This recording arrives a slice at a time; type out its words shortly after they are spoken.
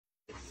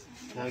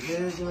Make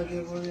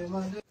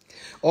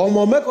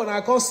on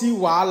I can see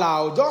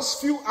wahala.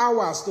 Just few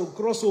hours to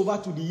cross over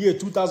to the year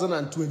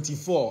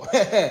 2024.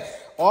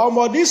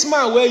 This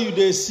man where you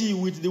they see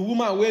with the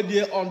woman where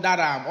they under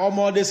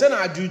arm. They say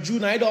na juju,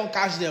 now don't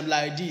catch them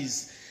like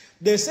this.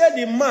 They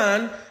say the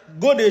man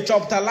go they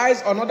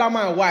choptalize another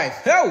man's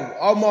wife.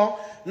 Hell,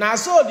 now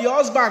so the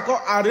husband can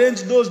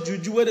arrange those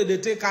juju where they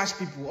take cash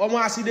people.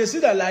 As they see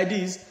that like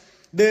this,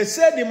 they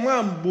say the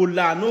man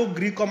bola no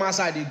gree come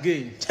outside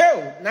again.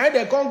 Hell, now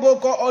they can't go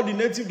call all the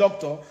native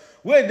doctor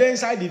where they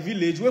inside the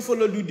village, where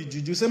follow do the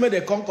juju. Say me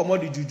they can't come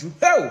out the juju.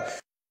 Hell,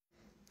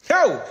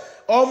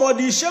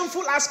 the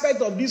shameful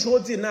aspect of this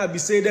whole thing now be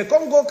say they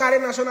can't go carry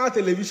national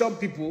television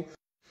people.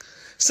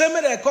 Say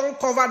me they can't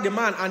cover the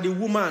man and the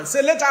woman.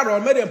 Say later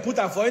on, may they put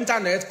her for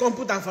internet, come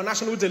put her for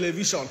national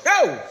television.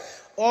 Hell,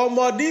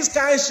 this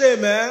kind of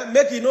shame,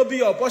 make it not be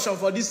your portion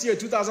for this year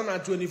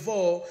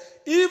 2024.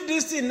 If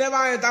this thing never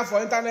enter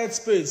for internet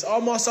space,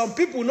 some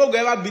people no go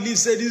ever believe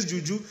say this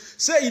juju,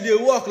 say it they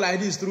work like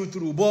this true.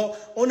 But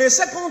on a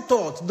second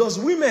thought, does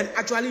women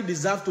actually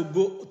deserve to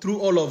go through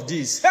all of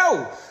this?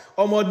 Hell,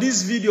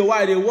 this video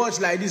why they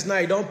watch like this now,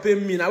 it don't pay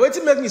me. Now wait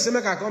till make me say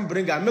make I come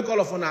bring her, make all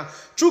of her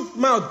chook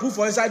mouth put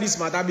for inside this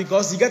matter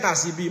because you get a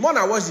CB. More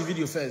now watch the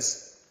video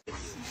first.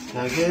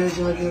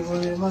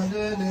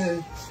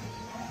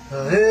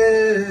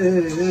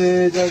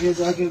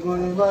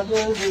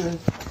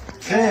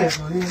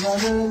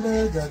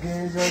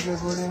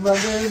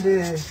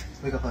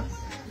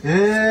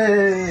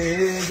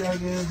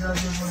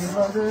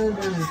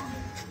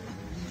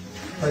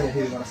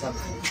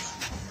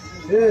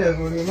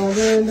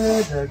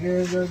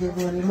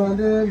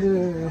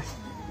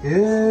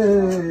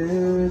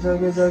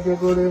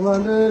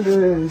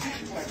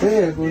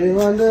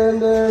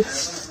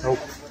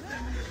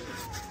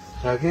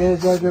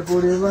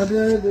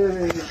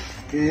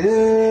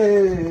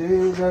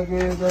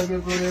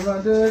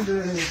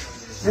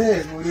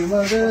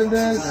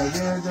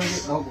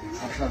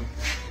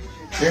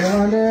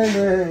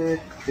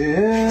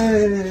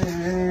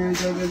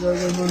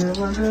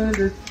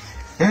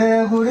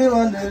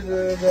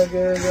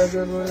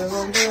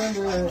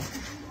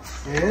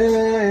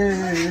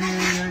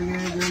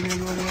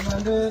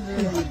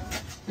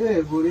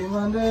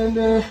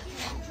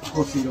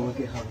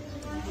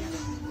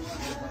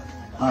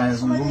 Haya,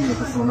 zungumza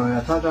sasa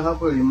unayotaka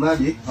hapo ili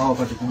mradi hao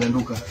wapate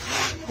kuganduka.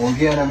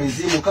 Ongea na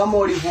mizimu kama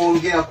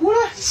ulivyoongea kule.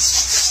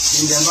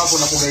 Ndio ambapo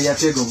nakugaia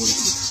tego kule.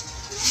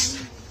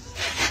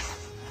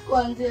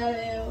 Kuanzia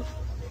leo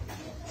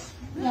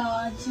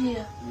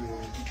nawaachia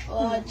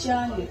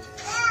waachane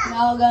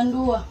na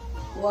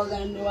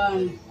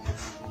waganduane.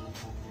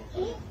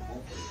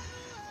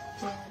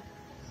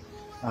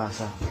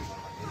 Sawa.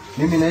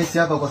 Mimi nahisi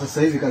hapa kwa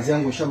sasa hivi kazi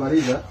yangu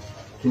ishamaliza.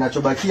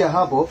 Kinachobakia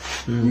hapo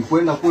ni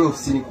kwenda kule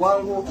ofisini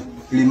kwangu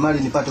ili mali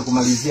nipate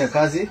kumalizia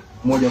kazi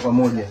moja kwa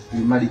moja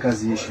ili mali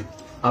kazi ishi.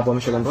 Hapo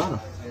ameshaganduana?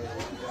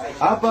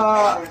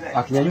 Hapa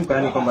akinyanyuka,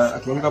 yani kwamba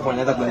akinyanyuka hapo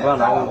anaweza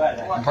kuganduana au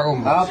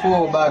mpaka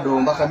hapo bado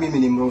mpaka mimi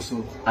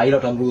nimruhusu. Ila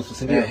utamruhusu,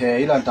 si ndio?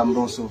 Ila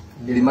nitamruhusu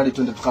ili mali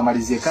tuende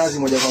tukamalizie kazi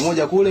moja kwa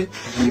moja kule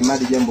ili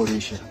mali jambo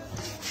liishe.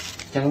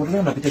 Changamoto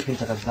gani unapitia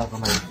katika kazi zako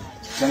kama hivi?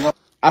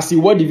 As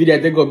you watch the video,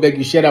 I think I'll beg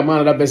you share that man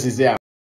other person's here.